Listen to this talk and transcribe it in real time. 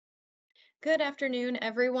Good afternoon,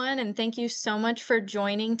 everyone, and thank you so much for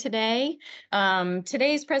joining today.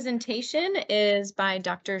 Today's presentation is by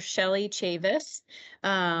Dr. Shelley Chavis.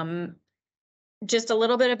 Just a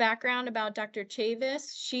little bit of background about Dr.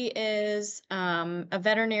 Chavis. She is a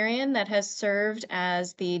veterinarian that has served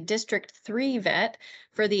as the District 3 vet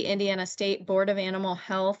for the Indiana State Board of Animal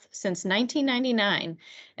Health since 1999,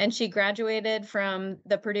 and she graduated from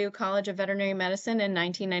the Purdue College of Veterinary Medicine in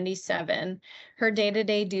 1997. Her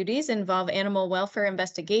day-to-day duties involve animal welfare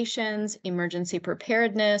investigations, emergency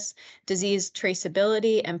preparedness, disease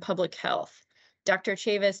traceability, and public health. Dr.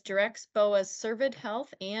 Chavis directs BOAH's Cervid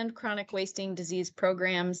health and chronic wasting disease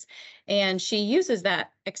programs, and she uses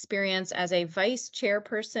that experience as a vice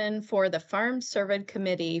chairperson for the Farm Cervid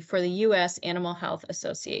Committee for the U.S. Animal Health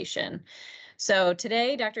Association. So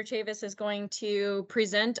today, Dr. Chavis is going to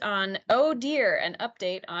present on Oh Dear, an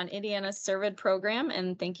update on Indiana's Cervid program.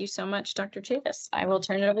 And thank you so much, Dr. Chavis. I will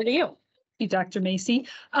turn it over to you. Thank you, Dr. Macy.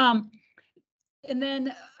 And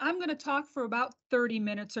then I'm going to talk for about 30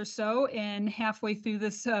 minutes or so, and halfway through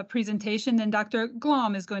this presentation, then Dr.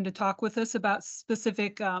 Glom is going to talk with us about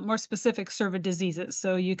more specific cervid diseases.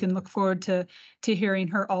 So you can look forward to hearing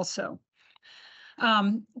her also.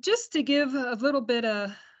 Just to give a little bit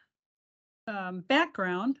of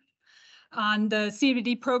background on the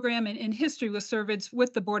CVD program and history with cervids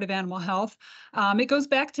with the Board of Animal Health. It goes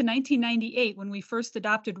back to 1998 when we first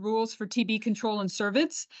adopted rules for TB control in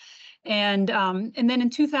cervids. And then in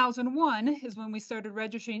 2001 is when we started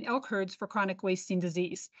registering elk herds for chronic wasting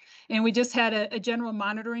disease. And we just had a general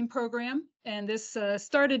monitoring program. And this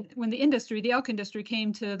started when the elk industry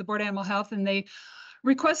came to the Board of Animal Health, and they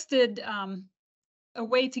requested a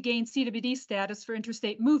way to gain CWD status for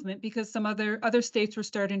interstate movement because some other states were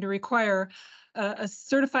starting to require a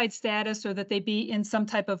certified status or that they be in some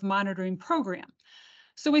type of monitoring program.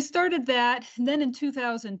 So we started that. And then in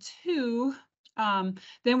 2002,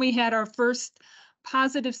 then we had our first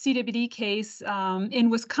positive CWD case in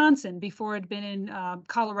Wisconsin before it had been in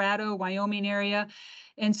Colorado, Wyoming area.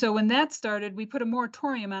 And so when that started, we put a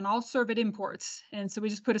moratorium on all cervid imports. And so we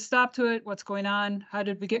just put a stop to it. What's going on? How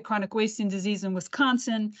did we get chronic wasting disease in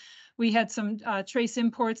Wisconsin? We had some trace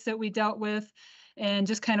imports that we dealt with and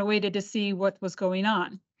just kind of waited to see what was going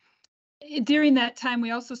on. During that time,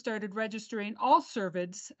 we also started registering all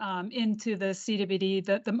cervids into the CWD,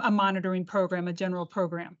 a monitoring program, a general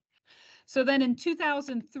program. So then in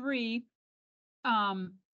 2003,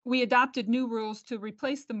 we adopted new rules to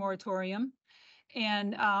replace the moratorium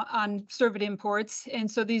and on cervid imports. And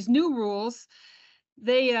so these new rules,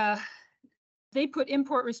 they put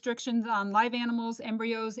import restrictions on live animals,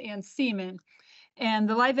 embryos, and semen. And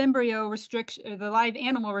the live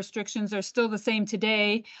animal restrictions are still the same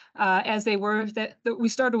today as they were that we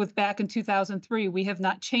started with back in 2003. We have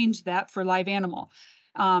not changed that for live animal.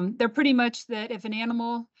 They're pretty much that if an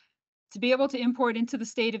animal, to be able to import into the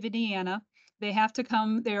state of Indiana,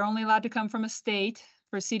 they're only allowed to come from a state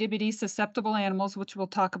for CWD susceptible animals, which we'll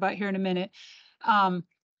talk about here in a minute,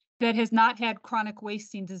 that has not had chronic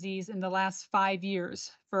wasting disease in the last 5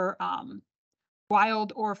 years for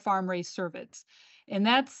wild or farm-raised cervids. And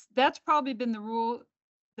that's probably been the rule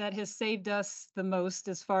that has saved us the most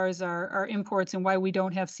as far as our imports and why we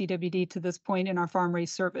don't have CWD to this point in our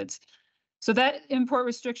farm-raised cervids. So that import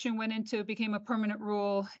restriction became a permanent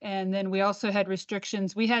rule. And then we also had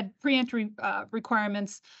restrictions. We had pre-entry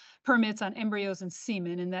permits on embryos and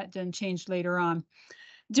semen, and that then changed later on.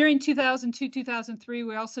 During 2002, 2003,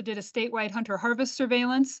 we also did a statewide hunter harvest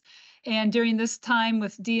surveillance. And during this time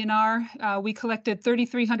with DNR, we collected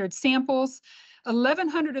 3,300 samples.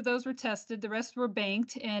 1,100 of those were tested. The rest were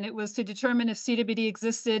banked, and it was to determine if CWD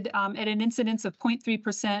existed at an incidence of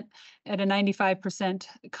 0.3% at a 95%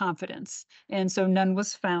 confidence. And so none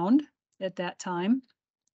was found at that time.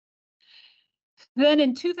 Then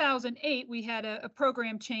in 2008, we had a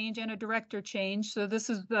program change and a director change. So this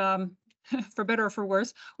is for better or for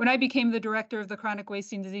worse, when I became the director of the chronic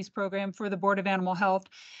wasting disease program for the Board of Animal Health.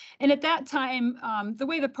 And at that time, the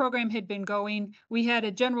way the program had been going, we had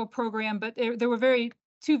a general program, but there were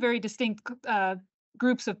two very distinct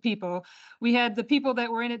groups of people. We had the people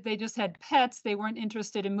that were in it, they just had pets. They weren't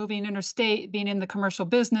interested in moving interstate, being in the commercial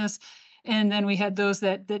business. And then we had those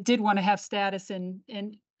that did want to have status and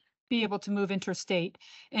be able to move interstate.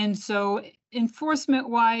 And so enforcement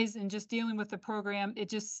wise and just dealing with the program, it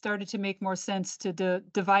just started to make more sense to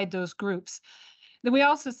divide those groups. Then we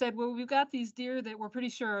also said, well, we've got these deer that we're pretty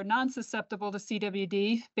sure are non-susceptible to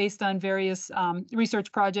CWD based on various research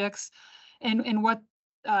projects and what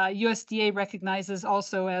USDA recognizes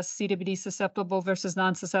also as CWD susceptible versus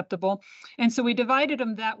non-susceptible. And so we divided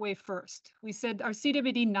them that way first. We said our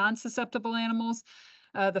CWD non-susceptible animals,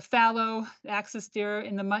 the fallow, the axis deer,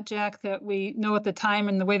 and the muntjac that we know at the time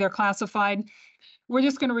and the way they're classified. We're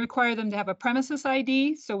just going to require them to have a premises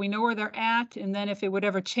ID, so we know where they're at. And then if it would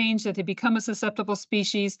ever change that they become a susceptible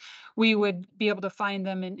species, we would be able to find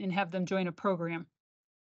them and have them join a program.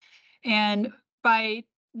 And by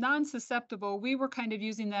non-susceptible, we were kind of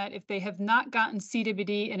using that if they have not gotten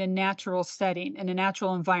CWD in a natural setting, in a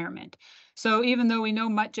natural environment. So even though we know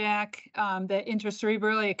muntjac, that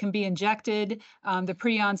intracerebrally it can be injected, the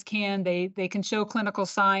prions can, they can show clinical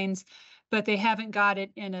signs, but they haven't got it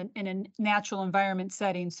in a natural environment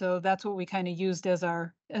setting. So that's what we kind of used as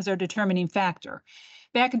our determining factor.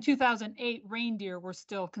 Back in 2008, reindeer were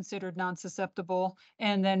still considered non-susceptible,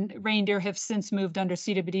 and then reindeer have since moved under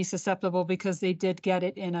CWD susceptible because they did get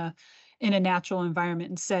it in a natural environment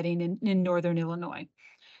and setting in northern Illinois.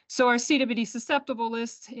 So our CWD susceptible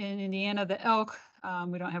list in Indiana, the elk,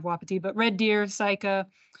 we don't have wapiti, but red deer, sika,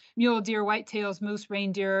 mule deer, whitetails, moose,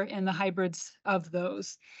 reindeer, and the hybrids of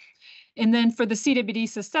those. And then for the CWD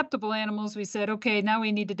susceptible animals, we said, okay, now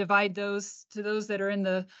we need to divide those to those that are in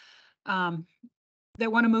the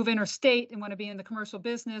that want to move interstate and want to be in the commercial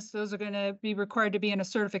business. Those are going to be required to be in a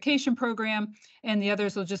certification program, and the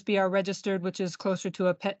others will just be our registered, which is closer to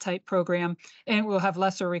a pet type program, and it will have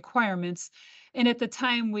lesser requirements. And at the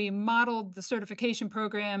time, we modeled the certification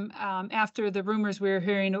program after the rumors we were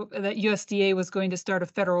hearing that USDA was going to start a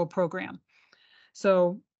federal program.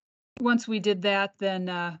 So once we did that,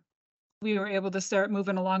 then we were able to start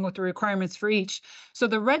moving along with the requirements for each. So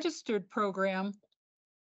the registered program,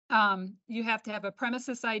 you have to have a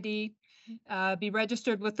premises ID, be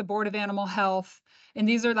registered with the Board of Animal Health. And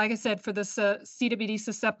these are, like I said, for the CWD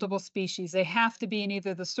susceptible species. They have to be in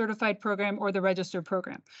either the certified program or the registered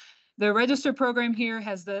program. The registered program here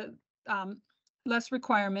has the less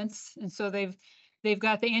requirements. And so they've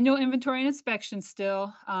got the annual inventory and inspection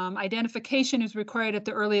still. Identification is required at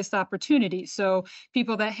the earliest opportunity. So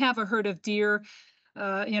people that have a herd of deer,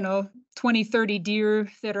 20, 30 deer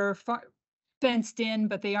that are fenced in,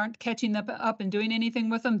 but they aren't catching them up and doing anything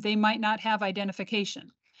with them, they might not have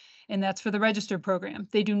identification. And that's for the registered program.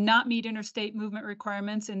 They do not meet interstate movement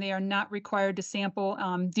requirements, and they are not required to sample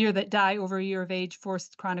deer that die over a year of age for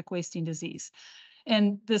chronic wasting disease.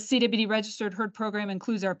 And the CWD registered herd program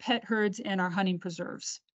includes our pet herds and our hunting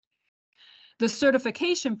preserves. The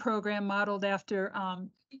certification program, modeled after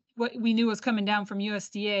what we knew was coming down from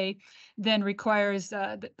USDA, then requires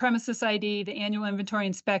the premises ID, the annual inventory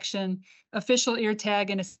inspection, official ear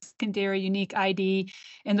tag, and a secondary unique ID,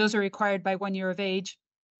 and those are required by 1 year of age.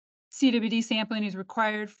 CWD sampling is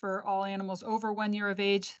required for all animals over 1 year of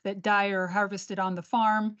age that die or are harvested on the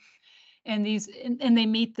farm. And they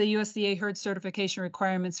meet the USDA herd certification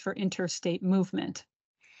requirements for interstate movement.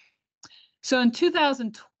 So in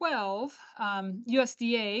 2012,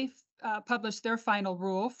 USDA published their final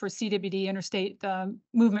rule for CWD interstate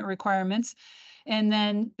movement requirements. And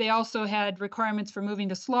then they also had requirements for moving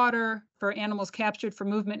to slaughter, for animals captured for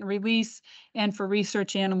movement and release, and for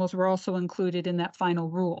research animals were also included in that final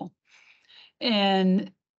rule.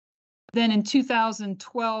 And then in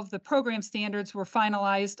 2012, the program standards were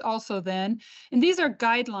finalized also then. And these are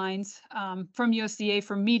guidelines from USDA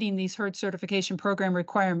for meeting these herd certification program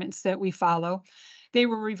requirements that we follow. They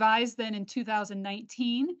were revised then in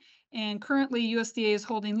 2019, and currently USDA is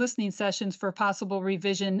holding listening sessions for possible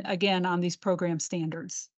revision again on these program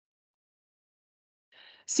standards.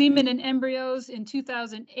 Semen and embryos, in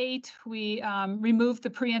 2008, we removed the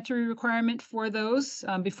pre-entry requirement for those.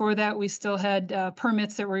 Before that, we still had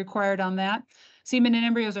permits that were required on that. Semen and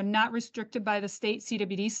embryos are not restricted by the state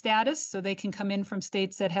CWD status, so they can come in from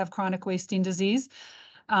states that have chronic wasting disease,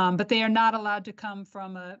 but they are not allowed to come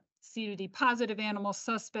from a CWD positive animal,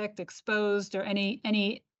 suspect, exposed, or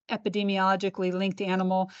any epidemiologically linked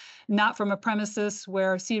animal, not from a premises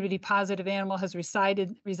where CWD positive animal has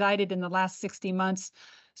resided in the last 60 months.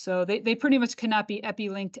 So they pretty much cannot be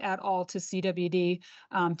epi-linked at all to CWD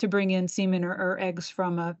to bring in semen or eggs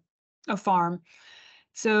from a farm.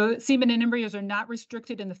 So semen and embryos are not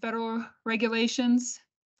restricted in the federal regulations.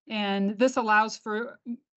 And this allows for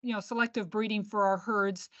selective breeding for our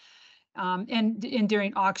herds and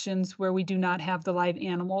during auctions where we do not have the live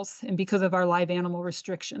animals, and because of our live animal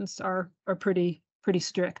restrictions are pretty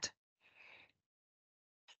strict.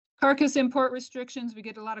 Carcass import restrictions, we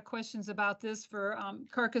get a lot of questions about this for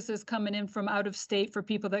carcasses coming in from out of state for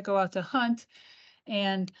people that go out to hunt.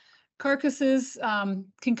 And carcasses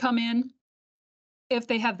can come in if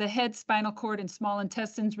they have the head, spinal cord, and small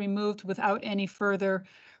intestines removed without any further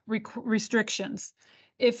restrictions.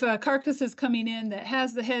 If a carcass is coming in that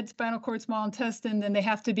has the head, spinal cord, small intestine, then they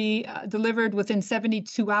have to be delivered within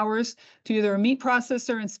 72 hours to either a meat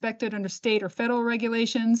processor inspected under state or federal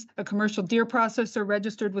regulations, a commercial deer processor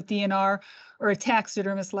registered with DNR, or a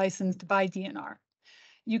taxidermist licensed by DNR.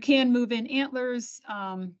 You can move in antlers,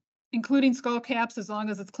 including skull caps, as long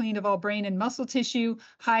as it's cleaned of all brain and muscle tissue,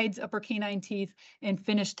 hides, upper canine teeth, and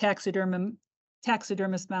finished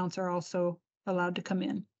taxidermist mounts are also allowed to come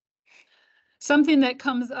in. Something that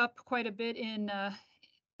comes up quite a bit in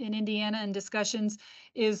Indiana in discussions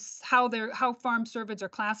is how farm cervids are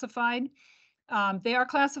classified. They are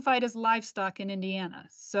classified as livestock in Indiana.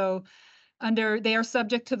 So they are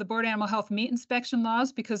subject to the Board of Animal Health meat inspection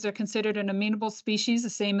laws because they're considered an amenable species, the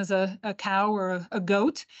same as a cow or a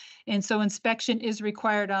goat. And so inspection is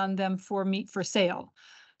required on them for meat for sale.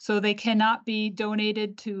 So they cannot be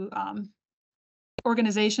donated to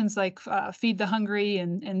organizations like Feed the Hungry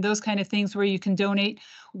and those kind of things where you can donate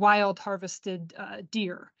wild harvested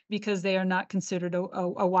deer because they are not considered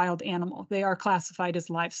a wild animal. They are classified as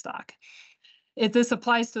livestock. This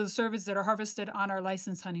applies to the cervids that are harvested on our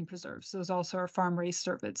licensed hunting preserves. Those also are farm-raised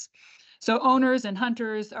cervids. So owners and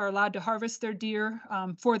hunters are allowed to harvest their deer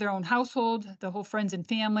for their own household, the whole friends and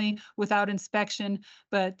family, without inspection,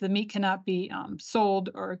 but the meat cannot be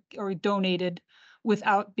sold or donated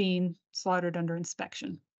without being slaughtered under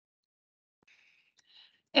inspection.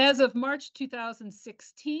 As of March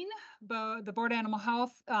 2016, the Board of Animal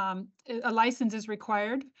Health, a license is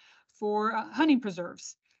required for hunting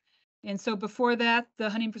preserves. And so before that, the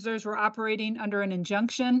hunting preserves were operating under an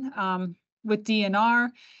injunction with DNR.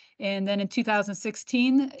 And then in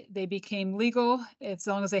 2016, they became legal as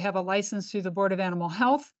long as they have a license through the Board of Animal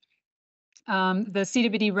Health. The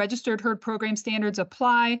CWD registered herd program standards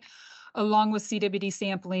apply, along with CWD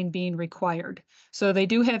sampling being required. So they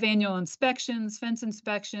do have annual inspections, fence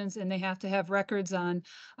inspections, and they have to have records on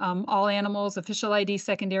all animals, official ID,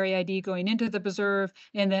 secondary ID going into the preserve,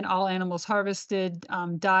 and then all animals harvested,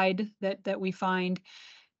 died that we find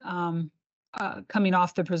coming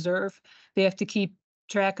off the preserve. They have to keep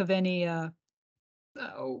track of any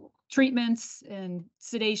treatments and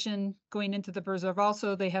sedation going into the preserve.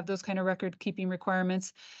 Also, they have those kind of record keeping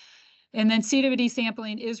requirements. And then CWD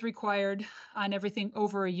sampling is required on everything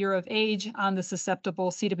over a year of age on the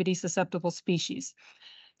CWD susceptible species.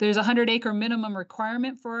 There's a 100-acre minimum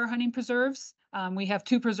requirement for our hunting preserves. We have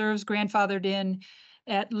 2 preserves grandfathered in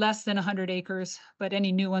at less than 100 acres, but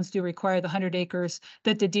any new ones do require the 100 acres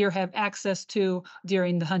that the deer have access to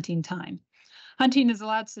during the hunting time. Hunting is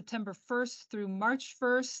allowed September 1st through March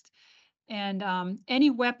 1st. And any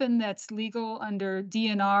weapon that's legal under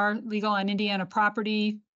DNR, legal on Indiana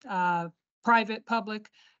property, private, public,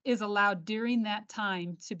 is allowed during that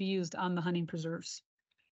time to be used on the hunting preserves.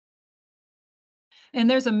 And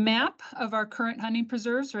there's a map of our current hunting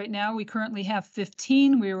preserves. Right now, we currently have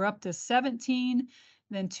 15. We were up to 17.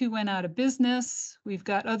 Then 2 went out of business. We've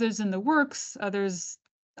got others in the works, others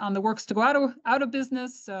on the works to go out of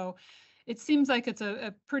business. So it seems like it's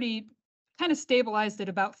a pretty kind of stabilized at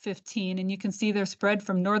about 15. And you can see they're spread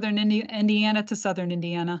from northern Indiana to southern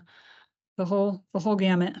Indiana, the whole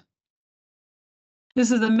gamut.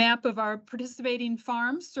 This is a map of our participating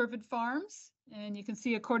farms, cervid farms. And you can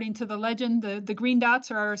see, according to the legend, the green dots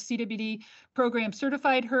are our CWD program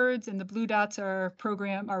certified herds, and the blue dots are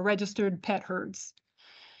our registered pet herds.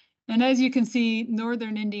 And as you can see,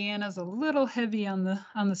 northern Indiana is a little heavy on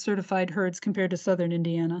the certified herds compared to southern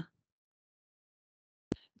Indiana.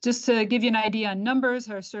 Just to give you an idea on numbers,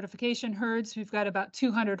 our certification herds, we've got about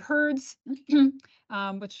 200 herds,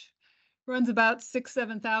 which runs about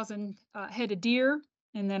 7,000 head of deer.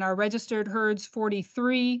 And then our registered herds,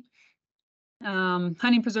 43,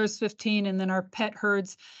 hunting preserves, 15, and then our pet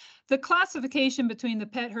herds. The classification between the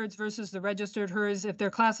pet herds versus the registered herds, if they're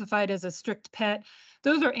classified as a strict pet,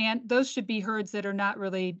 those should be herds that are not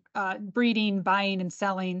really breeding, buying, and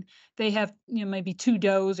selling. They have maybe 2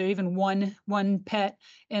 does or even one pet,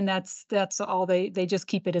 and that's all. They just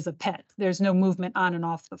keep it as a pet. There's no movement on and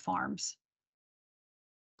off the farms.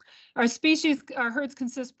 Our herds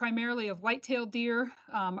consist primarily of white-tailed deer.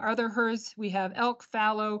 Our other herds, we have elk,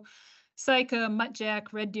 fallow, sika, muttjack,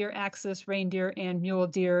 red deer, axis, reindeer, and mule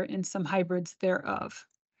deer, and some hybrids thereof.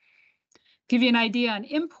 Give you an idea on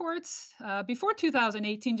imports. Before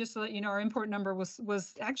 2018, just to let you know, our import number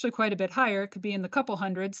was actually quite a bit higher. It could be in the couple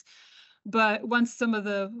hundreds. But once some of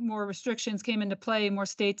the more restrictions came into play, more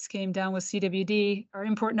states came down with CWD, our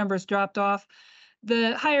import numbers dropped off.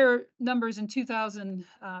 The higher numbers in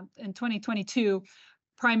 2022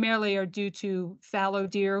 primarily are due to fallow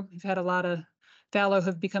deer. We've had a lot of fallow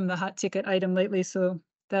have become the hot ticket item lately, so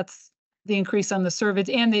that's the increase on the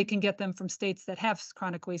cervids, and they can get them from states that have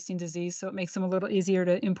chronic wasting disease, so it makes them a little easier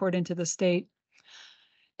to import into the state.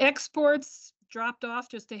 Exports dropped off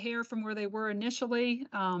just a hair from where they were initially.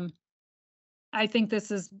 I think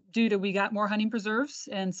this is due to we got more hunting preserves,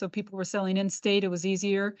 and so people were selling in state. It was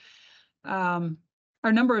easier.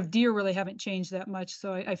 Our number of deer really haven't changed that much,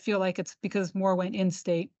 so I feel like it's because more went in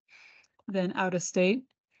state than out of state.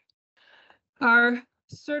 Our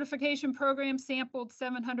certification program sampled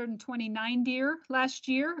 729 deer last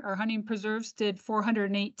year. Our hunting preserves did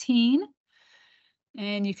 418.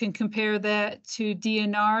 And you can compare that to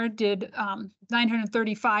DNR did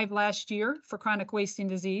 935 last year for chronic wasting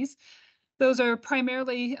disease. Those are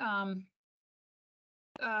primarily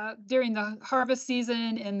during the harvest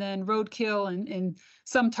season, and then roadkill and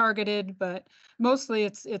some targeted, but mostly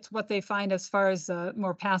it's what they find as far as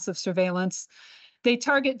more passive surveillance. They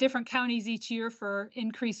target different counties each year for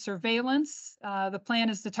increased surveillance. The plan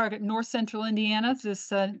is to target north central Indiana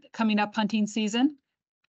this coming up hunting season.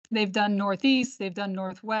 They've done northeast, they've done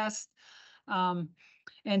northwest.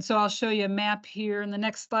 And so I'll show you a map here in the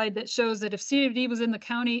next slide that shows that if CWD was in the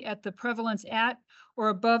county at the prevalence at or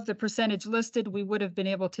above the percentage listed, we would have been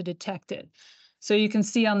able to detect it. So you can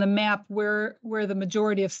see on the map where the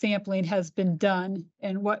majority of sampling has been done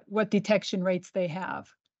and what detection rates they have.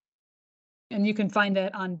 And you can find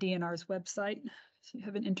that on DNR's website if you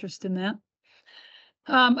have an interest in that.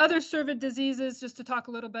 Other cervid diseases, just to talk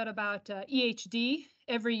a little bit about EHD.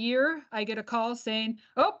 Every year I get a call saying,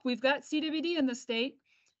 oh, we've got CWD in the state.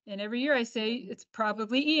 And every year I say, it's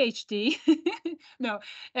probably EHD. No,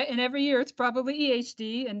 and every year it's probably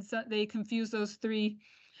EHD. And so they confuse those three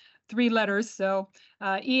letters. So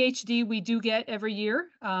EHD we do get every year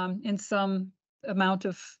in some amount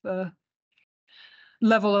of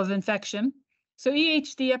level of infection. So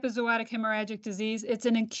EHD, epizootic hemorrhagic disease, it's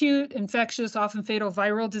an acute, infectious, often fatal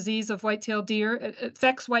viral disease of white-tailed deer. It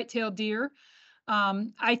affects white-tailed deer.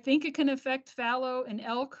 I think it can affect fallow and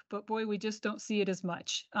elk, but boy, we just don't see it as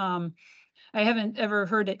much. I haven't ever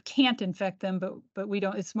heard it can't infect them, but we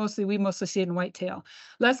don't. We mostly see it in whitetail.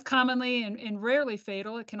 Less commonly and rarely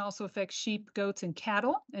fatal, it can also affect sheep, goats, and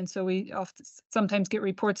cattle, and so we sometimes get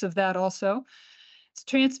reports of that also. It's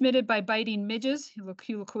transmitted by biting midges,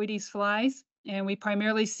 Helicoides flies, and we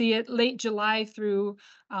primarily see it late July through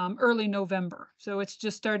early November. So it's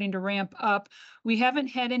just starting to ramp up. We haven't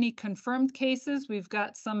had any confirmed cases. We've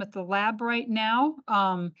got some at the lab right now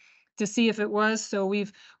to see if it was. So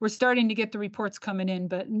we're starting to get the reports coming in,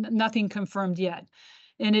 but nothing confirmed yet.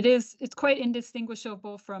 And it's quite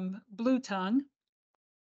indistinguishable from blue tongue.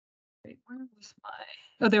 Wait, where was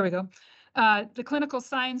oh, there we go. The clinical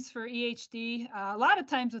signs for EHD, a lot of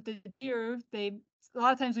times with the deer, a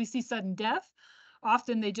lot of times we see sudden death.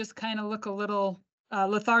 Often they just kind of look a little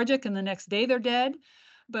lethargic, and the next day they're dead.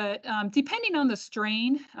 But depending on the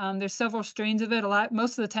strain, there's several strains of it.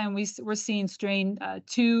 Most of the time we're seeing strain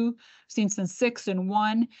 2, seen some 6 and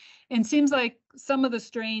 1. And seems like some of the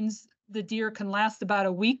strains, the deer can last about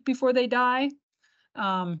a week before they die.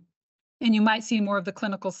 And you might see more of the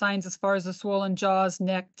clinical signs as far as the swollen jaws,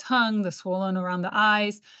 neck, tongue, the swollen around the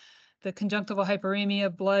eyes, the conjunctival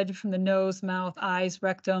hyperemia, blood from the nose, mouth, eyes,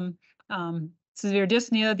 rectum, severe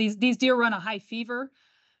dyspnea. These deer run a high fever,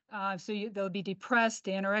 so they'll be depressed,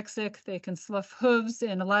 anorexic. They can slough hooves,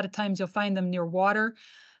 and a lot of times you'll find them near water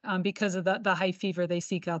because of the high fever. They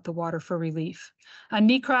seek out the water for relief. On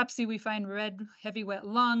necropsy, we find red, heavy, wet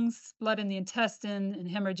lungs, blood in the intestine, and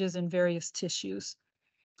hemorrhages in various tissues.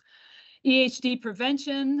 EHD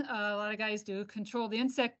prevention, a lot of guys do control the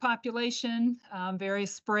insect population,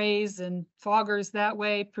 various sprays and foggers that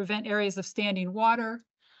way, prevent areas of standing water.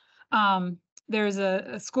 There's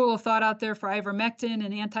a school of thought out there for ivermectin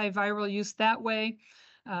and antiviral use that way.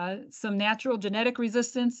 Some natural genetic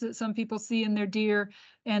resistance that some people see in their deer,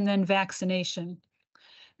 and then vaccination.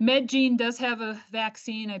 Medgene does have a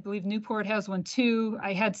vaccine. I believe Newport has one too.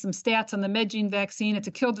 I had some stats on the Medgene vaccine. It's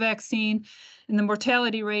a killed vaccine, and the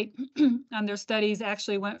mortality rate on their studies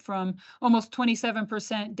actually went from almost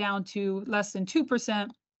 27% down to less than 2%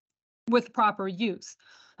 with proper use.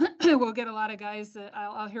 We'll get a lot of guys that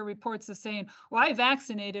I'll hear reports of saying, well, I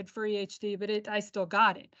vaccinated for EHD, but I still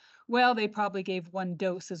got it. Well, they probably gave 1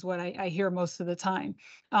 dose is what I hear most of the time.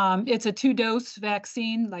 It's a 2-dose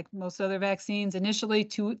vaccine, like most other vaccines, initially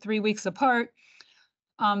 2-3 weeks apart.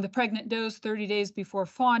 The pregnant dose 30 days before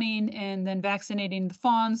fawning, and then vaccinating the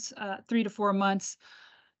fawns 3 to 4 months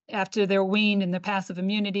after they're weaned and the passive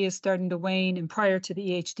immunity is starting to wane, and prior to the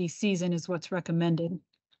EHD season is what's recommended.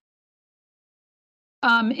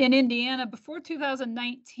 In Indiana, before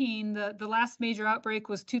 2019, the last major outbreak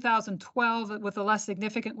was 2012, with a less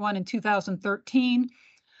significant one in 2013.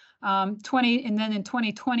 And then in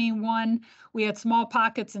 2021, we had small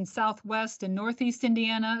pockets in Southwest and Northeast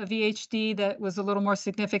Indiana of VHD that was a little more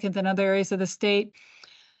significant than other areas of the state.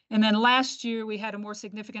 And then last year, we had a more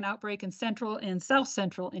significant outbreak in Central and South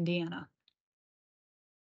Central Indiana.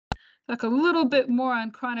 Talk a little bit more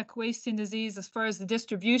on chronic wasting disease as far as the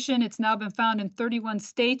distribution. It's now been found in 31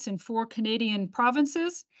 states and 4 Canadian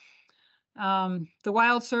provinces. The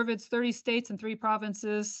wild cervids, 30 states and 3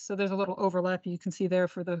 provinces. So there's a little overlap you can see there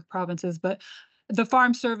for the provinces, but the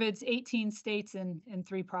farm cervids, 18 states and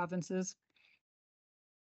 3 provinces.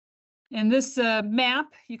 And this map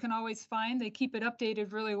you can always find. They keep it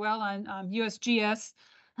updated really well on USGS.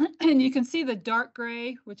 And you can see the dark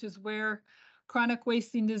gray, which is where chronic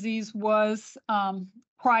wasting disease was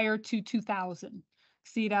prior to 2000.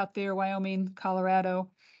 See it out there, Wyoming, Colorado.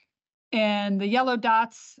 And the yellow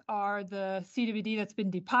dots are the CWD that's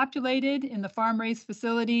been depopulated in the farm-raised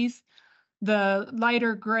facilities. The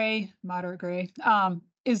lighter gray, moderate gray,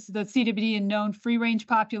 is the CWD in known free-range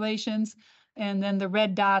populations. And then the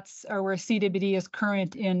red dots are where CWD is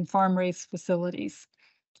current in farm-raised facilities.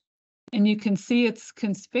 And you can see it's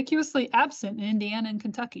conspicuously absent in Indiana and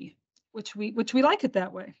Kentucky, which we like it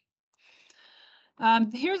that way.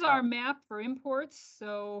 Here's our map for imports.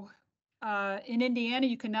 So in Indiana,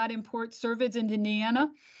 you cannot import cervids into Indiana,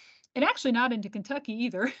 and actually not into Kentucky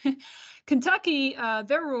either. Kentucky,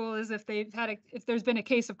 their rule is if there's been a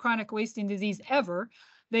case of chronic wasting disease ever,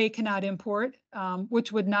 they cannot import,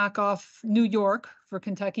 which would knock off New York for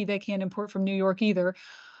Kentucky. They can't import from New York either.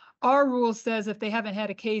 Our rule says if they haven't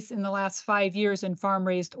had a case in the last 5 years in farm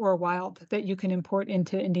raised or wild, that you can import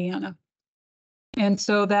into Indiana. And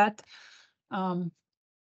so that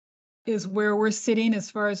is where we're sitting as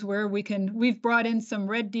far as where we've brought in some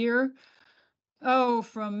red deer,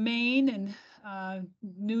 from Maine and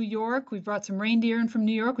New York. We've brought some reindeer in from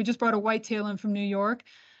New York. We just brought a whitetail in from New York.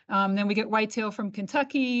 Then we get whitetail from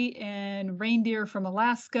Kentucky and reindeer from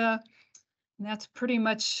Alaska. And that's pretty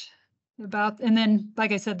much about, and then,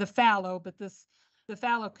 like I said, the fallow, but the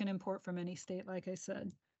fallow can import from any state, like I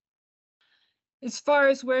said. As far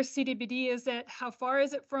as where CWD is at, how far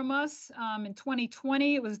is it from us? In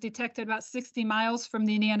 2020, it was detected about 60 miles from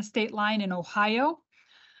the Indiana state line in Ohio,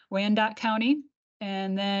 Wyandotte County.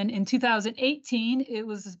 And then in 2018, it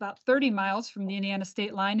was about 30 miles from the Indiana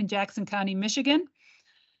state line in Jackson County, Michigan.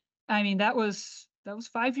 I mean, that was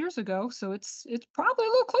 5 years ago, so it's probably a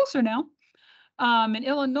little closer now. In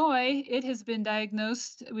Illinois, it has been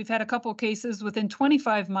diagnosed. We've had a couple cases within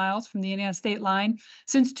 25 miles from the Indiana state line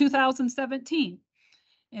since 2017.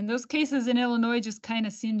 And those cases in Illinois just kind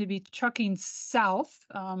of seem to be trucking south.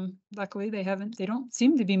 Luckily, they don't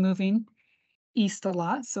seem to be moving east a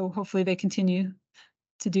lot. So hopefully they continue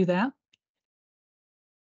to do that.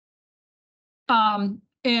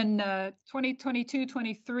 In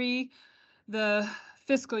 2022-23, the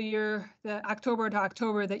fiscal year, the October to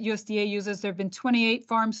October that USDA uses, there have been 28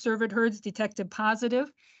 farm cervid herds detected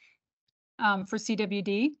positive for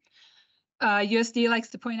CWD. USDA likes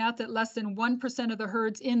to point out that less than 1% of the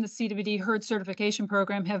herds in the CWD herd certification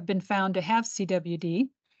program have been found to have CWD.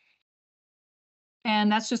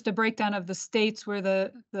 And that's just a breakdown of the states where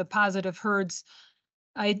the positive herds.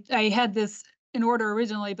 I had this in order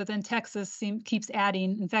originally, but then Texas keeps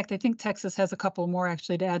adding. In fact, I think Texas has a couple more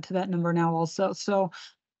actually to add to that number now also. So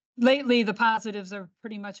lately, the positives have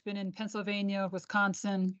pretty much been in Pennsylvania,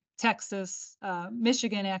 Wisconsin, Texas.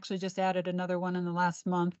 Michigan actually just added another one in the last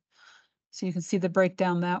month. So you can see the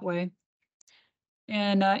breakdown that way.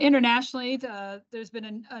 And internationally, there's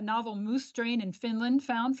been a novel moose strain in Finland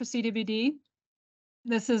found for CWD.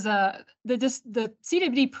 This is the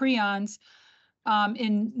CWD prions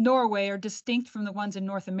in Norway are distinct from the ones in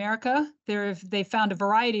North America. They found a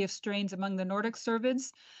variety of strains among the Nordic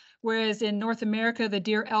cervids, whereas in North America, the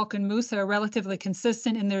deer, elk, and moose are relatively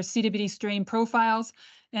consistent in their CWD strain profiles,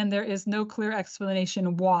 and there is no clear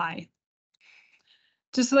explanation why.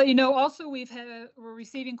 Just to let you know, also we're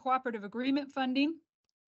receiving cooperative agreement funding.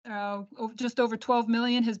 Just over 12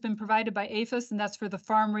 million has been provided by APHIS, and that's for the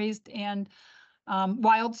farm-raised and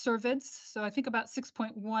wild cervids. So I think about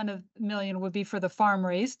 6.1 million would be for the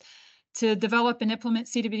farm-raised to develop and implement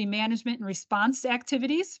CWD management and response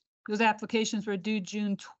activities. Those applications were due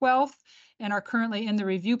June 12th and are currently in the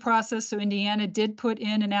review process. So Indiana did put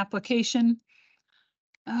in an application.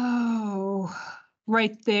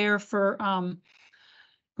 Right there for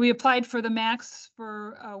we applied for the max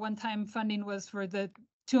for one-time funding was for the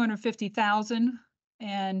 250,000,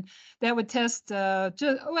 and that would test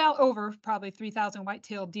over probably 3,000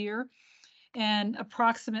 white-tailed deer, and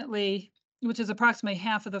which is approximately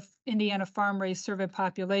half of the Indiana farm-raised cervid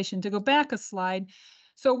population. To go back a slide,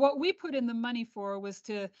 So what we put in the money for was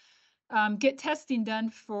to get testing done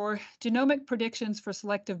for genomic predictions for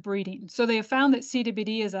selective breeding. So they have found that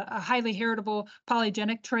CWD is a highly heritable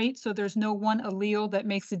polygenic trait. So there's no one allele that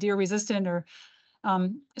makes the deer resistant or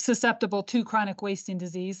susceptible to chronic wasting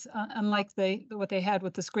disease, unlike what they had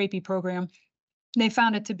with the Scrapie program. They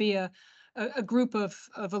found it to be a group of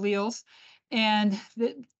alleles, and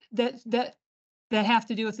that have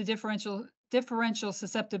to do with the differential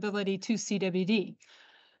susceptibility to CWD.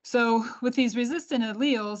 So with these resistant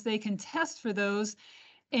alleles, they can test for those,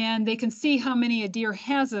 and they can see how many a deer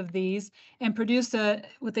has of these and produce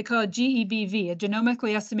what they call a GEBV, a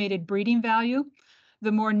genomically estimated breeding value.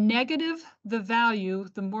 The more negative the value,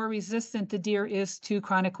 the more resistant the deer is to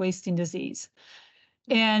chronic wasting disease.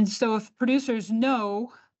 And so if producers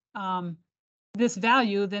know this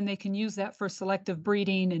value, then they can use that for selective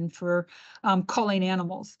breeding and for culling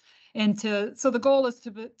animals. And so the goal is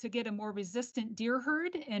to get a more resistant deer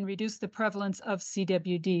herd and reduce the prevalence of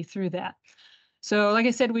CWD through that. So like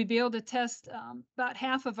I said, we'd be able to test about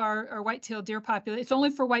half of our white-tailed deer population. It's only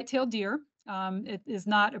for white-tailed deer. It is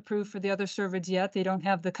not approved for the other cervids yet. They don't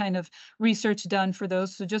have the kind of research done for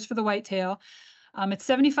those. So just for the whitetail. It's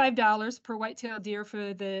 $75 per whitetail deer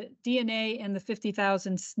for the DNA and the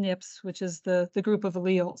 50,000 SNPs, which is the group of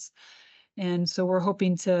alleles. And so we're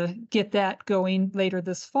hoping to get that going later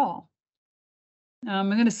this fall. I'm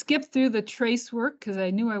going to skip through the trace work because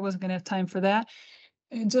I knew I wasn't going to have time for that.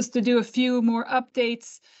 And just to do a few more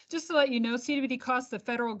updates, just to let you know, CWD cost the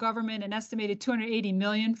federal government an estimated $280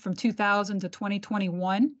 million from 2000 to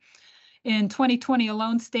 2021. In 2020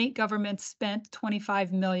 alone, state governments spent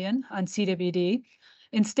 $25 million on CWD.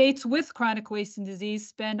 And states with chronic wasting disease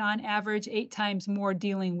spend on average 8 times more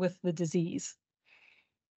dealing with the disease.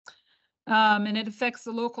 And it affects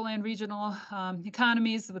the local and regional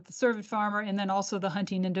economies with the cervid farmer, and then also the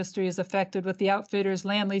hunting industry is affected with the outfitters,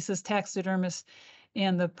 land leases, taxidermists,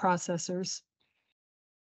 and the processors.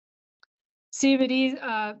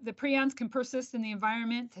 CWD, the prions can persist in the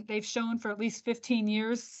environment. They've shown for at least 15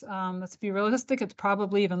 years. Let's be realistic, it's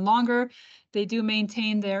probably even longer. They do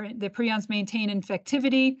maintain the prions maintain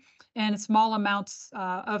infectivity, and small amounts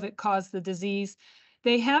of it cause the disease.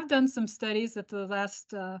 They have done some studies at the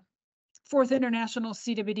last 4th International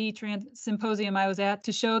CWD Symposium I was at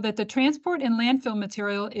to show that the transport in landfill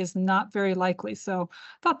material is not very likely. So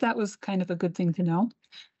I thought that was kind of a good thing to know.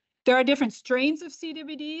 There are different strains of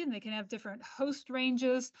CWD, and they can have different host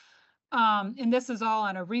ranges. And this is all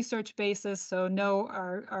on a research basis, so no,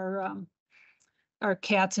 our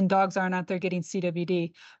cats and dogs aren't out there getting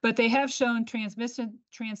CWD. But they have shown transmission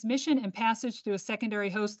and passage through a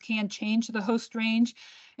secondary host can change the host range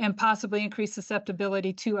and possibly increase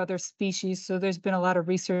susceptibility to other species. So there's been a lot of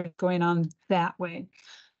research going on that way.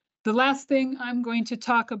 The last thing I'm going to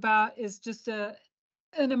talk about is just an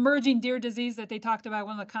emerging deer disease that they talked about at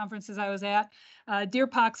one of the conferences I was at, deer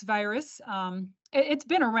pox virus. It's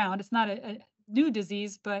been around. It's not a new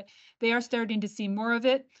disease, but they are starting to see more of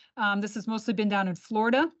it. This has mostly been down in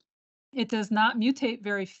Florida. It does not mutate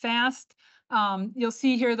very fast. You'll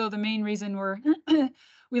see here, though, the main reason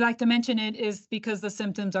we like to mention it is because the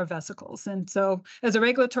symptoms are vesicles. And so as a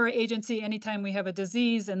regulatory agency, anytime we have a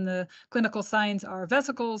disease and the clinical signs are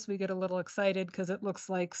vesicles, we get a little excited because it looks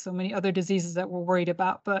like so many other diseases that we're worried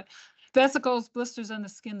about. But vesicles, blisters on the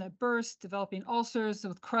skin that burst, developing ulcers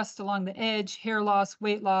with crust along the edge, hair loss,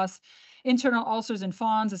 weight loss, internal ulcers in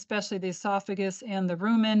fawns, especially the esophagus and the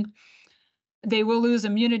rumen. They will lose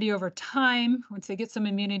immunity over time once they get some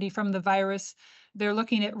immunity from the virus. They're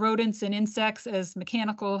looking at rodents and insects as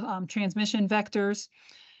mechanical transmission vectors.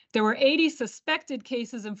 There were 80 suspected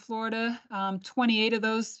cases in Florida. 28 of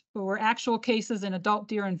those were actual cases in adult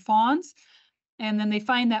deer and fawns. And then they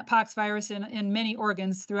find that pox virus in many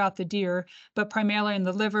organs throughout the deer, but primarily in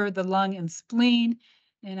the liver, the lung, and spleen.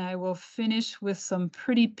 And I will finish with some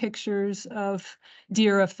pretty pictures of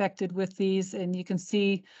deer affected with these. And you can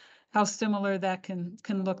see how similar that can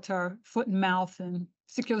look to our foot and mouth and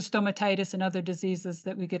vesicular stomatitis and other diseases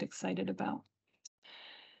that we get excited about.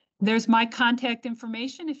 There's my contact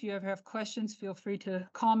information. If you ever have questions, feel free to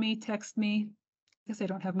call me, text me. I guess I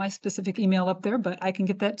don't have my specific email up there, but I can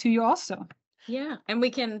get that to you also. Yeah, and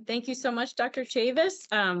thank you so much, Dr.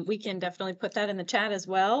 Chavis. We can definitely put that in the chat as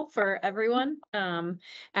well for everyone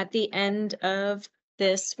at the end of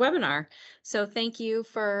this webinar. So thank you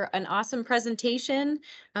for an awesome presentation.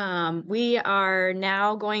 We are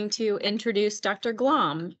now going to introduce Dr.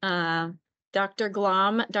 Glom. Dr.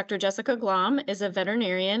 Glom, Dr. Jessica Glom is a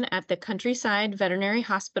veterinarian at the Countryside Veterinary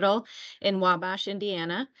Hospital in Wabash,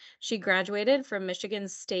 Indiana. She graduated from Michigan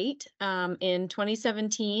State in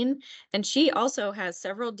 2017, and she also has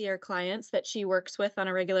several deer clients that she works with on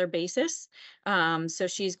a regular basis. So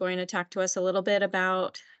she's going to talk to us a little bit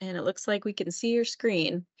about, and it looks like we can see your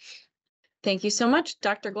screen. Thank you so much,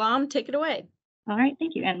 Dr. Glom. Take it away. All right,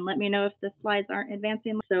 thank you. And let me know if the slides aren't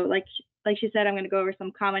advancing. So like she said, I'm going to go over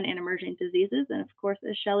some common and emerging diseases. And of course,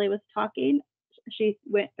 as Shelley was talking, she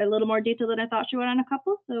went a little more detail than I thought she would on a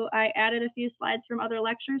couple. So I added a few slides from other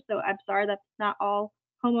lectures. So I'm sorry that's not all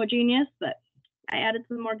homogeneous, but I added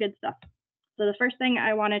some more good stuff. So the first thing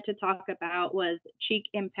I wanted to talk about was cheek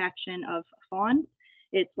impaction of fawns.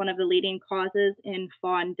 It's one of the leading causes in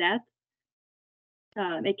fawn death.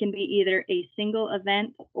 It can be either a single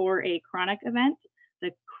event or a chronic event.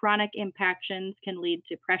 The chronic impactions can lead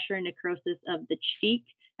to pressure necrosis of the cheek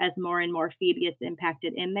as more and more feed gets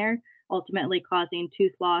impacted in there, ultimately causing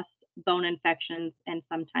tooth loss, bone infections, and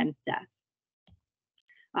sometimes death.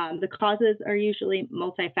 The causes are usually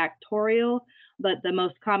multifactorial, but the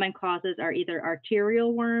most common causes are either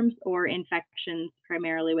arterial worms or infections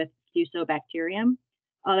primarily with Fusobacterium.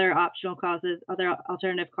 Other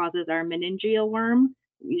alternative causes are meningeal worm.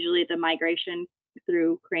 Usually the migration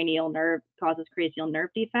through cranial nerve causes cranial nerve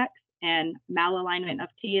defects, and malalignment of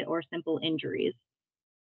teeth or simple injuries.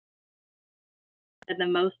 And the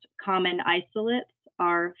most common isolates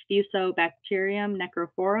are Fusobacterium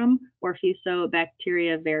necrophorum or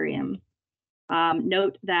Fusobacteria varium.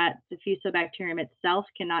 Note that the Fusobacterium itself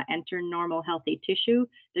cannot enter normal healthy tissue.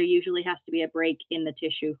 There usually has to be a break in the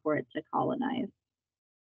tissue for it to colonize.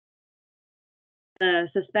 The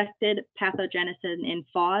suspected pathogenesis in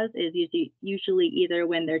FAWS is usually either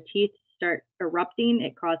when their teeth start erupting,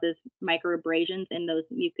 it causes microabrasions in those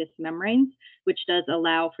mucous membranes, which does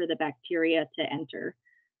allow for the bacteria to enter.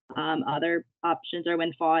 Other options are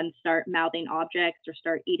when fawns start mouthing objects or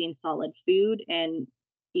start eating solid food and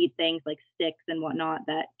eat things like sticks and whatnot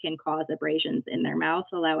that can cause abrasions in their mouth,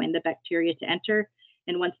 allowing the bacteria to enter.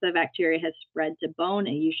 And once the bacteria has spread to bone,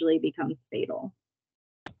 it usually becomes fatal.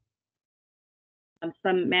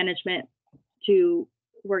 Some management to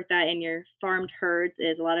work that in your farmed herds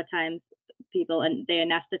is a lot of times people, and they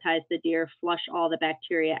anesthetize the deer, flush all the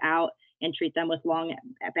bacteria out, and treat them with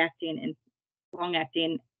long-acting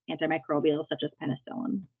antimicrobials such as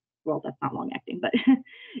penicillin. Well, that's not long-acting, but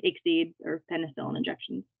Ixid or penicillin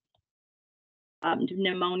injections.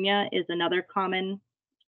 Pneumonia is another common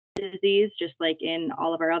disease, just like in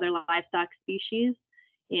all of our other livestock species.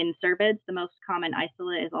 In cervids, the most common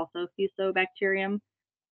isolate is also Fusobacterium. In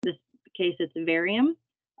this case, it's varium.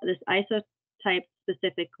 This isotype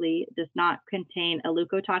specifically does not contain a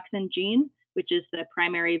leukotoxin gene, which is the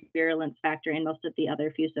primary virulence factor in most of the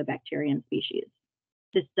other Fusobacterium species.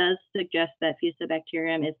 This does suggest that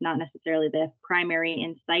Fusobacterium is not necessarily the primary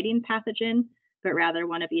inciting pathogen, but rather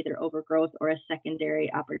one of either overgrowth or a secondary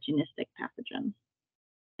opportunistic pathogen.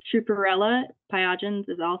 Truparella pyogens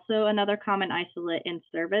is also another common isolate in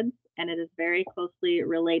cervids, and it is very closely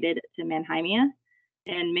related to Mannheimia,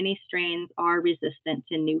 and many strains are resistant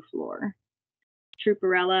to new flora.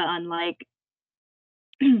 Truparella, unlike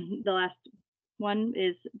the last one,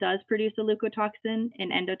 does produce a leukotoxin, an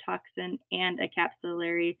endotoxin, and a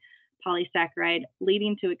capillary polysaccharide,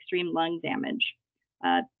 leading to extreme lung damage.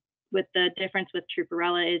 With the difference with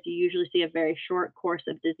Truparella is you usually see a very short course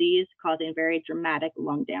of disease causing very dramatic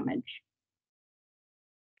lung damage.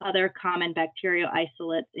 Other common bacterial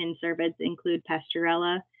isolates in cervids include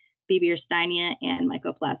Pasteurella, Bibiersteinia, and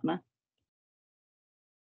Mycoplasma.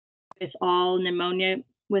 With all pneumonia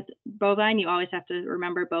with bovine, you always have to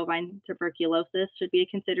remember bovine tuberculosis should be a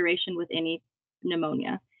consideration with any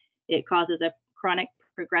pneumonia. It causes a chronic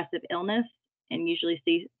progressive illness and usually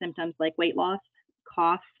see symptoms like weight loss,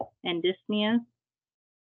 cough, and dyspnea.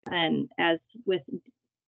 And as with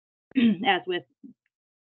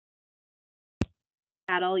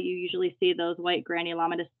cattle, you usually see those white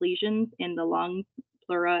granulomatous lesions in the lungs,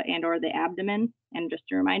 pleura, and or the abdomen. And just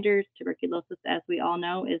a reminder, tuberculosis, as we all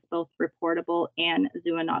know, is both reportable and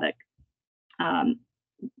zoonotic.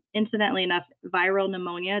 Incidentally enough, viral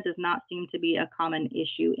pneumonia does not seem to be a common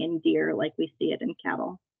issue in deer like we see it in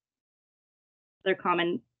cattle. Another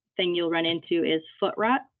common thing you'll run into is foot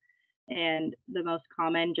rot, and the most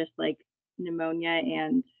common, just like pneumonia,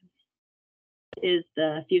 and is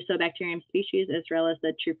the Fusobacterium species as well as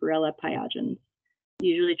the Truparella pyogens.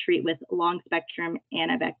 Usually treat with long spectrum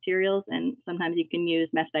antibacterials, and sometimes you can use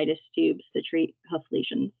mastitis tubes to treat hoof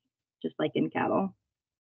lesions, just like in cattle.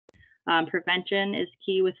 Prevention is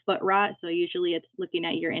key with foot rot, so usually it's looking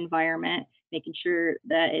at your environment, making sure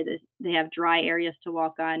that they have dry areas to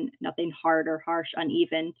walk on, nothing hard or harsh,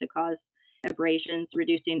 uneven to cause abrasions,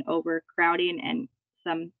 reducing overcrowding, and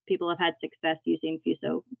some people have had success using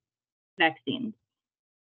fuso vaccines.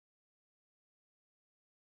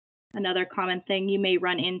 Another common thing you may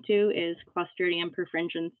run into is Clostridium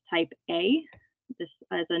perfringens type A. This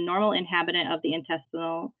is a normal inhabitant of the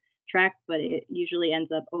intestinal tract, but it usually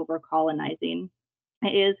ends up over-colonizing. It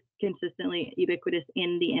is consistently ubiquitous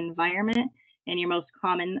in the environment, and your most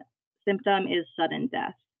common symptom is sudden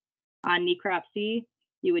death. On necropsy,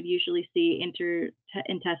 you would usually see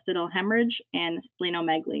intestinal hemorrhage and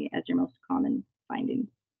splenomegaly as your most common findings.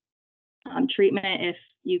 Treatment, if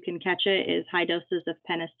you can catch it, is high doses of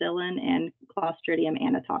penicillin and Clostridium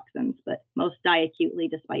antitoxins, but most die acutely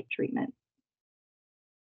despite treatment.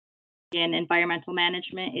 Again, environmental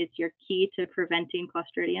management is your key to preventing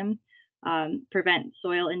Clostridium. Prevent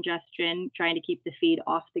soil ingestion, trying to keep the feed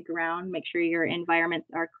off the ground, make sure your environments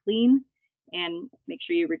are clean, and make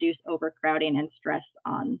sure you reduce overcrowding and stress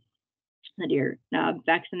on the deer.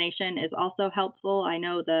 Vaccination is also helpful. I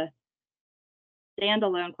know the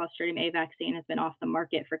standalone Clostridium A vaccine has been off the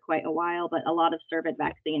market for quite a while, but a lot of Cervid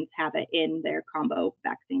vaccines have it in their combo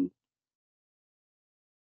vaccines.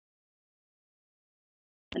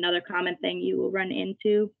 Another common thing you will run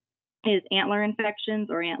into is antler infections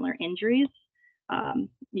or antler injuries,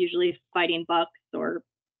 usually fighting bucks or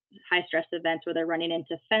high stress events where they're running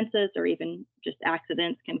into fences or even just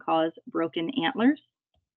accidents can cause broken antlers.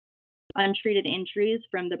 Untreated injuries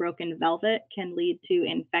from the broken velvet can lead to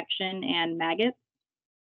infection and maggots.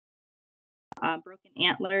 Broken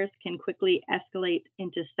antlers can quickly escalate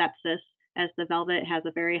into sepsis as the velvet has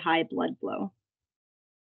a very high blood flow.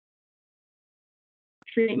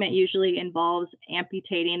 Treatment usually involves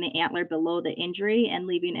amputating the antler below the injury and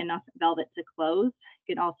leaving enough velvet to close.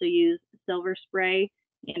 You can also use silver spray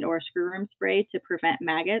and or screwworm spray to prevent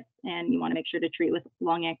maggots, and you want to make sure to treat with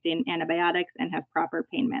long-acting antibiotics and have proper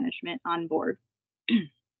pain management on board.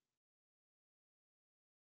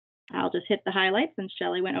 I'll just hit the highlights, and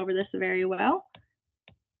Shelley went over this very well.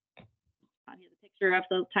 Here's a picture of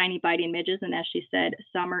those tiny biting midges, and as she said,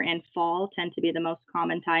 summer and fall tend to be the most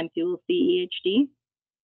common times you will see EHD.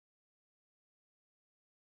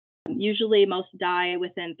 Usually most die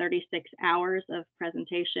within 36 hours of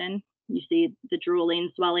presentation. You see the drooling,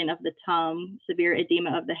 swelling of the tongue, severe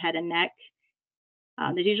edema of the head and neck.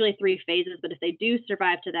 There's usually 3 phases, but if they do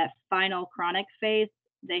survive to that final chronic phase,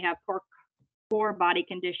 they have poor body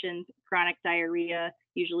conditions, chronic diarrhea,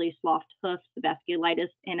 usually sloughed hoofs, vasculitis,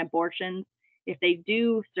 and abortions. If they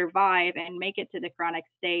do survive and make it to the chronic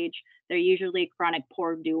stage, they're usually chronic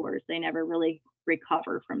poor doers. They never really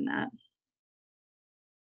recover from that.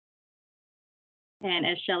 And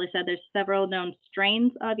as Shelley said, there's several known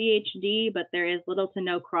strains of EHD, but there is little to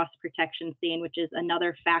no cross protection seen, which is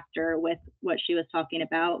another factor with what she was talking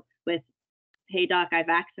about with, hey doc, I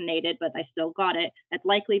vaccinated, but I still got it. That's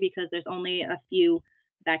likely because there's only a few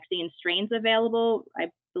vaccine strains available.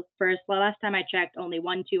 Last time I checked, only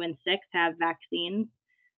 1, 2, and 6 have vaccines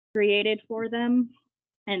created for them.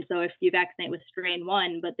 And so if you vaccinate with strain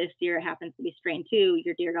 1, but this year it happens to be strain 2,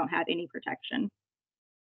 your deer don't have any protection.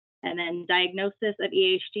 And then diagnosis of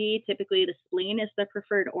EHD, typically the spleen is the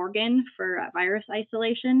preferred organ for virus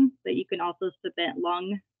isolation, but you can also submit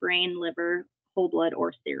lung, brain, liver, whole blood,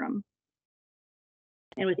 or serum.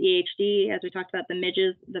 And with EHD, as we talked about the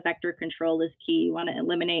midges, the vector control is key. You want to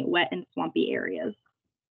eliminate wet and swampy areas.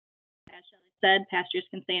 As Shelley said, pastures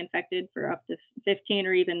can stay infected for up to 15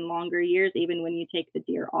 or even longer years, even when you take the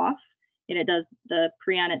deer off. And the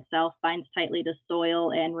prion itself binds tightly to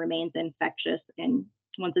soil and remains infectious. And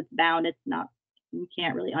once it's bound, you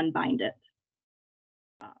can't really unbind it.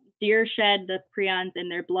 Deer shed the prions in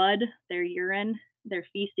their blood, their urine, their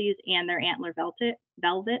feces, and their antler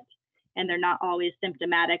velvet, and they're not always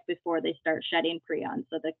symptomatic before they start shedding prions.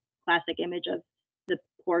 So the classic image of the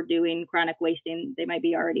poor doing chronic wasting, they might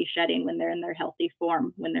be already shedding when they're in their healthy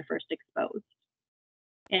form when they're first exposed.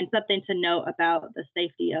 And something to note about the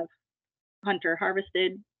safety of hunter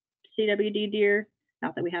harvested CWD deer,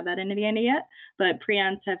 not that we have that in Indiana yet, but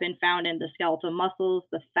prions have been found in the skeletal muscles,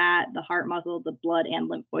 the fat, the heart muscle, the blood, and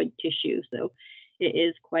lymphoid tissue. So it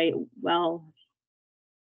is quite well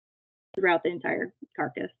throughout the entire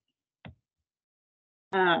carcass.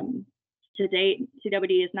 To date,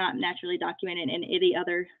 CWD is not naturally documented in any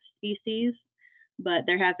other species, but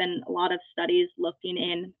there have been a lot of studies looking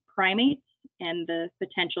in primates and the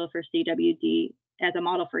potential for CWD as a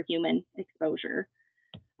model for human exposure.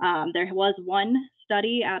 There was one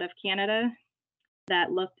study out of Canada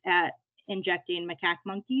that looked at injecting macaque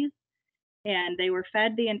monkeys And they were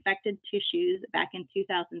fed the infected tissues back in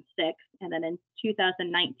 2006. And then in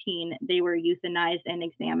 2019, they were euthanized and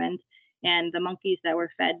examined. And the monkeys that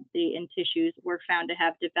were fed the tissues were found to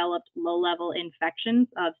have developed low-level infections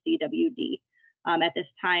of CWD. At this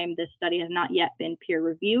time, this study has not yet been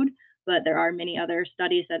peer-reviewed, but there are many other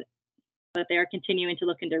studies that they are continuing to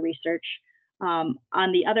look into research. On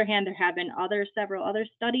the other hand, there have been several other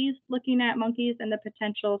studies looking at monkeys and the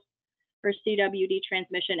potential for CWD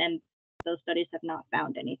transmission, and those studies have not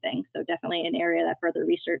found anything. So definitely an area that further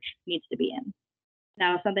research needs to be in.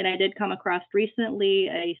 Now, something I did come across recently,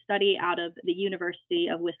 a study out of the University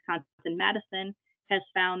of Wisconsin-Madison has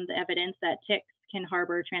found evidence that ticks can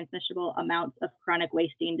harbor transmissible amounts of chronic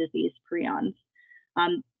wasting disease prions.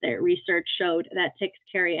 Their research showed that ticks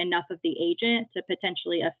carry enough of the agent to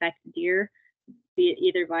potentially affect deer, be it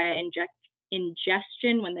either via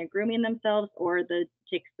ingestion when they're grooming themselves or the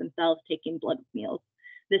ticks themselves taking blood meals.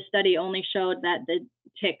 This study only showed that the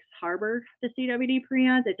ticks harbor the CWD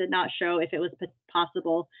prions. It did not show if it was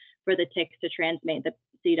possible for the ticks to transmit the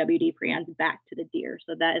CWD prions back to the deer.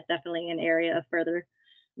 So that is definitely an area of further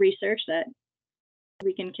research that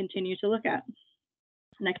we can continue to look at.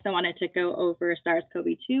 Next, I wanted to go over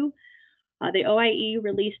SARS-CoV-2. The OIE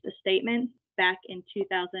released a statement back in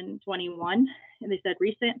 2021, and they said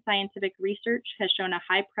recent scientific research has shown a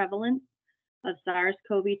high prevalence of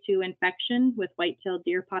SARS-CoV-2 infection with white-tailed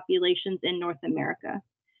deer populations in North America.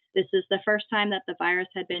 This is the first time that the virus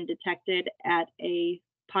had been detected at a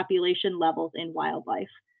population levels in wildlife.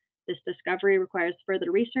 This discovery requires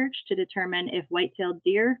further research to determine if white-tailed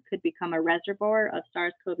deer could become a reservoir of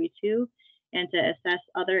SARS-CoV-2 and to assess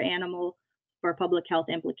other animals for public health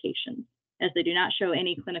implications. As they do not show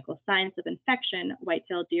any clinical signs of infection,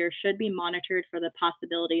 white-tailed deer should be monitored for the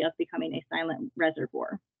possibility of becoming a silent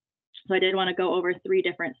reservoir. So I did want to go over 3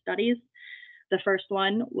 different studies. The first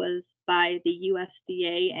one was by the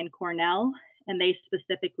USDA and Cornell, and they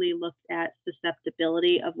specifically looked at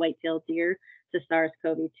susceptibility of white-tailed deer to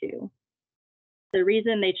SARS-CoV-2. The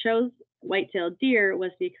reason they chose white-tailed deer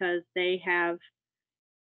was because they have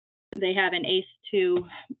an ACE2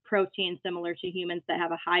 protein similar to humans that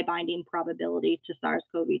have a high binding probability to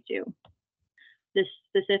SARS-CoV-2. This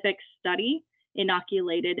specific study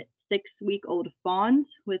inoculated 6-week-old fawns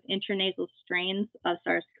with intranasal strains of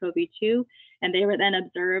SARS-CoV-2, and they were then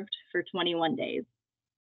observed for 21 days.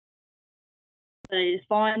 The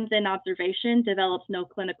fawns in observation developed no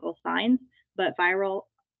clinical signs, but viral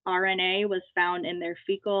RNA was found in their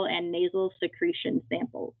fecal and nasal secretion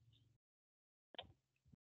samples.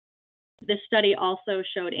 This study also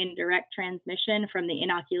showed indirect transmission from the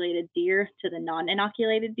inoculated deer to the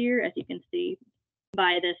non-inoculated deer, as you can see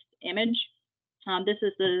by this image. This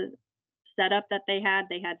is the setup that they had.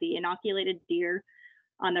 They had the inoculated deer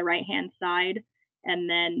on the right-hand side, and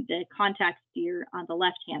then the contact deer on the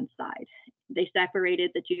left-hand side. They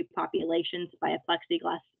separated the 2 populations by a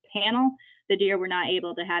plexiglass panel. The deer were not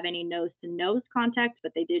able to have any nose-to-nose contact,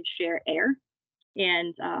 but they did share air.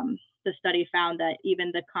 And the study found that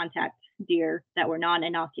even the contact deer that were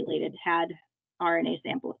non-inoculated had RNA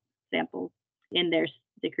samples in their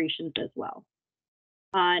secretions as well.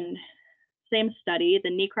 On same study, the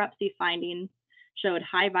necropsy findings showed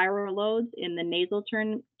high viral loads in the nasal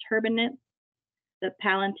turbinates, the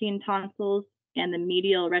palatine tonsils, and the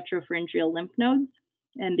medial retropharyngeal lymph nodes.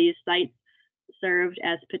 And these sites served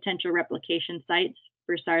as potential replication sites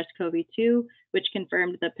for SARS-CoV-2, which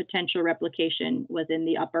confirmed the potential replication was in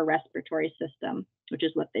the upper respiratory system, which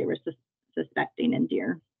is what they were suspecting in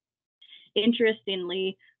deer.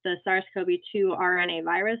 Interestingly, the SARS-CoV-2 RNA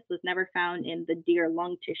virus was never found in the deer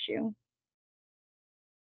lung tissue.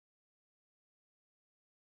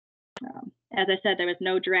 As I said, there was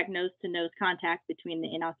no direct nose-to-nose contact between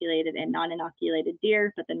the inoculated and non-inoculated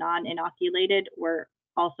deer, but the non-inoculated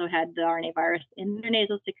also had the RNA virus in their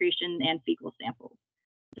nasal secretion and fecal samples,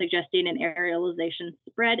 suggesting an aerialization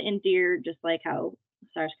spread in deer, just like how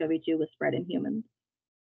SARS-CoV-2 was spread in humans.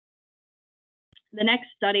 The next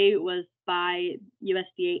study was by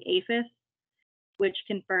USDA APHIS, which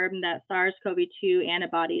confirmed that SARS-CoV-2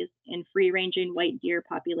 antibodies in free-ranging white deer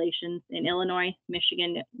populations in Illinois,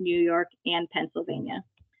 Michigan, New York, and Pennsylvania.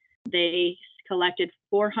 They collected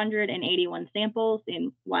 481 samples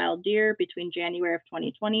in wild deer between January of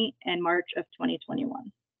 2020 and March of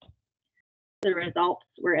 2021. The results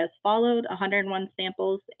were as followed: 101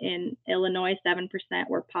 samples in Illinois, 7%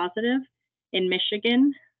 were positive. In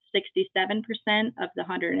Michigan, 67% of the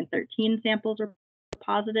 113 samples were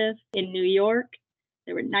positive. In New York,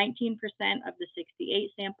 there were 19% of the 68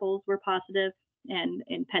 samples were positive, and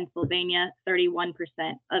in Pennsylvania, 31%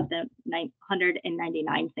 of the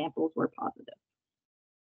 199 samples were positive.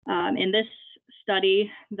 In this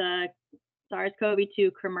study, the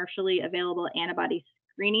SARS-CoV-2 commercially available antibody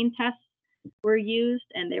screening tests were used,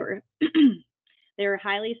 and they were they were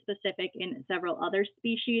highly specific in several other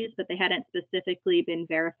species, but they hadn't specifically been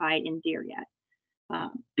verified in deer yet.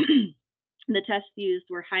 The tests used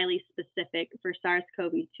were highly specific for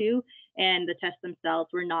SARS-CoV-2, and the tests themselves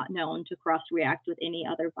were not known to cross-react with any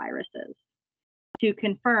other viruses. To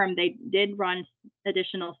confirm, they did run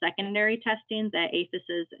additional secondary testings at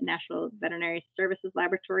APHIS's National Veterinary Services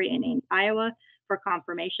Laboratory in Iowa for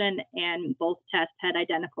confirmation, and both tests had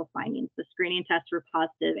identical findings. The screening tests were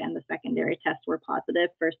positive and the secondary tests were positive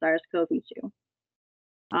for SARS-CoV-2.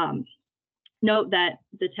 Note that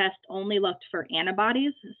the test only looked for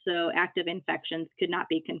antibodies, so active infections could not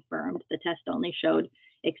be confirmed. The test only showed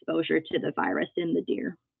exposure to the virus in the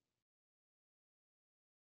deer.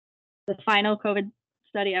 The final COVID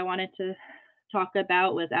study I wanted to talk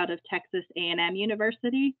about was out of Texas A&M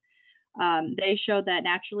University. They showed that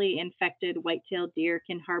naturally infected white-tailed deer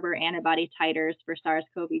can harbor antibody titers for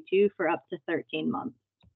SARS-CoV-2 for up to 13 months.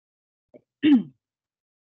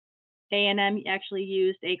 A&M actually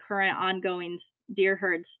used a current ongoing deer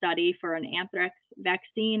herd study for an anthrax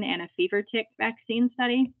vaccine and a fever tick vaccine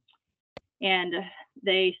study. And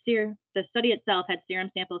the study itself had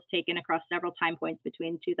serum samples taken across several time points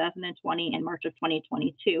between 2020 and March of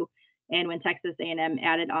 2022. And when Texas A&M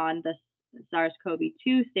added on the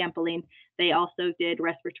SARS-CoV-2 sampling, they also did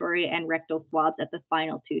respiratory and rectal swabs at the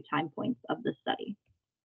final 2 time points of the study.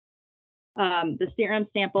 The serum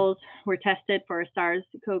samples were tested for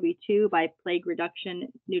SARS-CoV-2 by plague reduction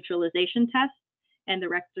neutralization tests, and the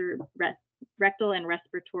rectal and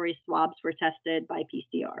respiratory swabs were tested by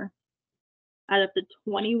PCR. Out of the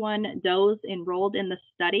 21 does enrolled in the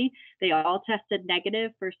study, they all tested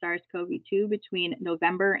negative for SARS-CoV-2 between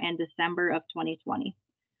November and December of 2020.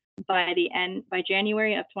 By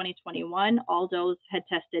January of 2021, all does had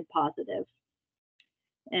tested positive.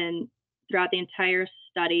 And throughout the entire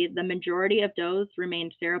study, the majority of does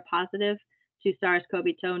remained seropositive to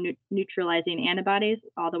SARS-CoV-2 neutralizing antibodies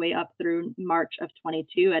all the way up through March of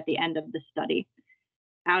 22 at the end of the study.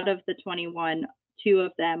 Out of the 21, 2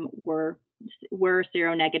 of them were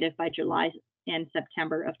seronegative by July and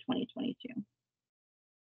September of 2022.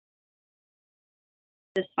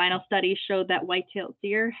 This final study showed that white-tailed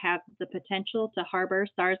deer have the potential to harbor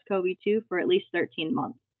SARS-CoV-2 for at least 13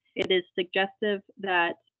 months. It is suggestive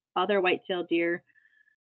that other white-tailed deer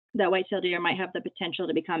might have the potential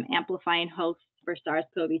to become amplifying hosts for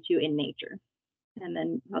SARS-CoV-2 in nature. And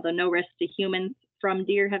then, although no risks to humans from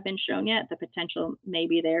deer have been shown yet, the potential may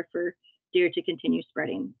be there for deer to continue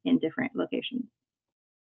spreading in different locations.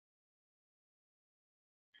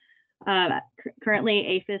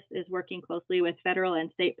 Currently, APHIS is working closely with federal and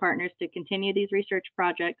state partners to continue these research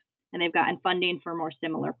projects, and they've gotten funding for more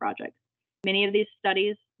similar projects. Many of these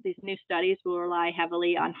new studies will rely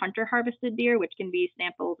heavily on hunter harvested deer, which can be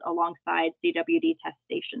sampled alongside CWD test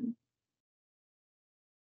stations.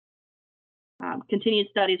 Continued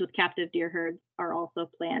studies with captive deer herds are also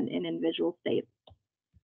planned in individual states.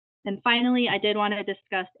 And finally, I did want to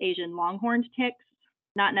discuss Asian longhorned ticks,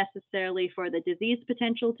 not necessarily for the disease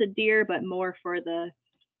potential to deer, but more for the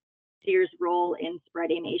deer's role in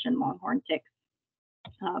spreading Asian longhorn ticks.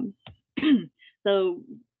 So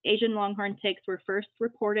Asian longhorn ticks were first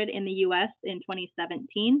reported in the US in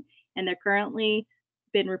 2017, and they're currently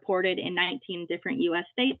been reported in 19 different US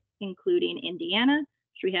states, including Indiana,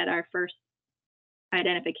 which we had our first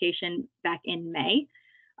identification back in May.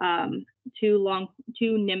 2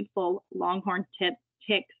 nymphal longhorn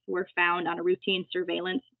ticks were found on a routine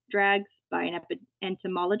surveillance drags by an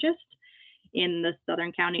entomologist in the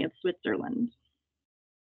southern county of Switzerland.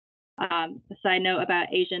 A side note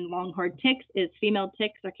about Asian longhorn ticks is female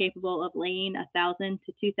ticks are capable of laying 1,000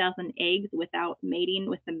 to 2,000 eggs without mating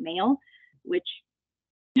with the male, which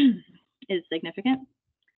is significant.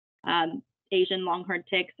 Asian longhorn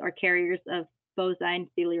ticks are carriers of bovine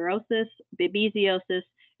filariasis, babesiosis,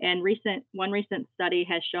 and one recent study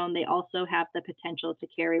has shown they also have the potential to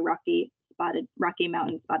carry Rocky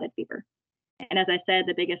Mountain spotted fever. And as I said,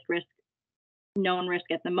 the biggest known risk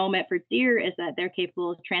at the moment for deer is that they're capable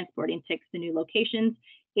of transporting ticks to new locations,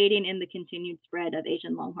 aiding in the continued spread of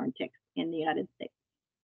Asian longhorn ticks in the United States.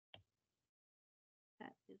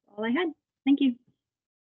 That is all I had. Thank you.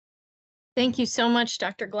 Thank you so much,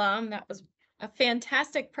 Dr. Glom. That was a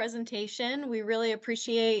fantastic presentation. We really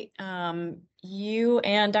appreciate you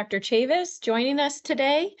and Dr. Chavis joining us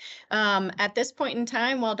today. At this point in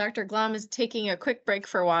time, while Dr. Glom is taking a quick break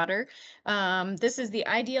for water, this is the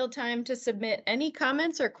ideal time to submit any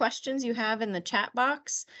comments or questions you have in the chat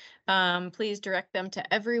box. please direct them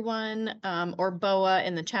to everyone or BOAH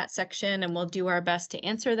in the chat section, and we'll do our best to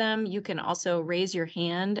answer them. You can also raise your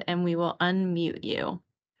hand and we will unmute you.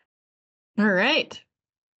 All right.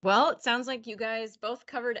 Well, it sounds like you guys both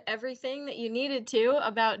covered everything that you needed to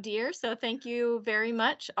about deer. So thank you very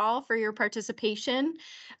much all for your participation.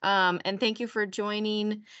 And thank you for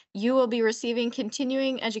joining. You will be receiving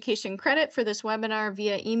continuing education credit for this webinar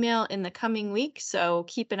via email in the coming week. So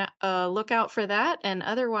keep a lookout for that. And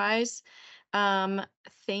otherwise,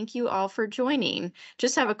 thank you all for joining.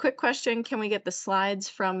 Just have a quick question. Can we get the slides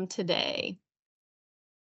from today?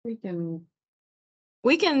 We can,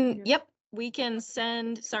 Yep. We can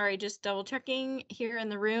send, sorry, just double checking here in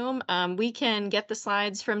the room. We can get the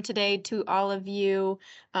slides from today to all of you,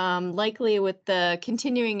 likely with the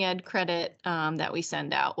continuing ed credit that we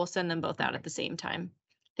send out. We'll send them both out at the same time.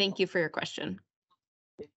 Thank you for your question.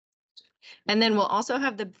 And then we'll also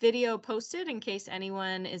have the video posted in case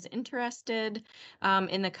anyone is interested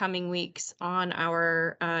in the coming weeks on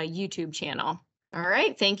our YouTube channel. All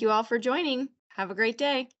right. Thank you all for joining. Have a great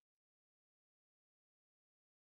day.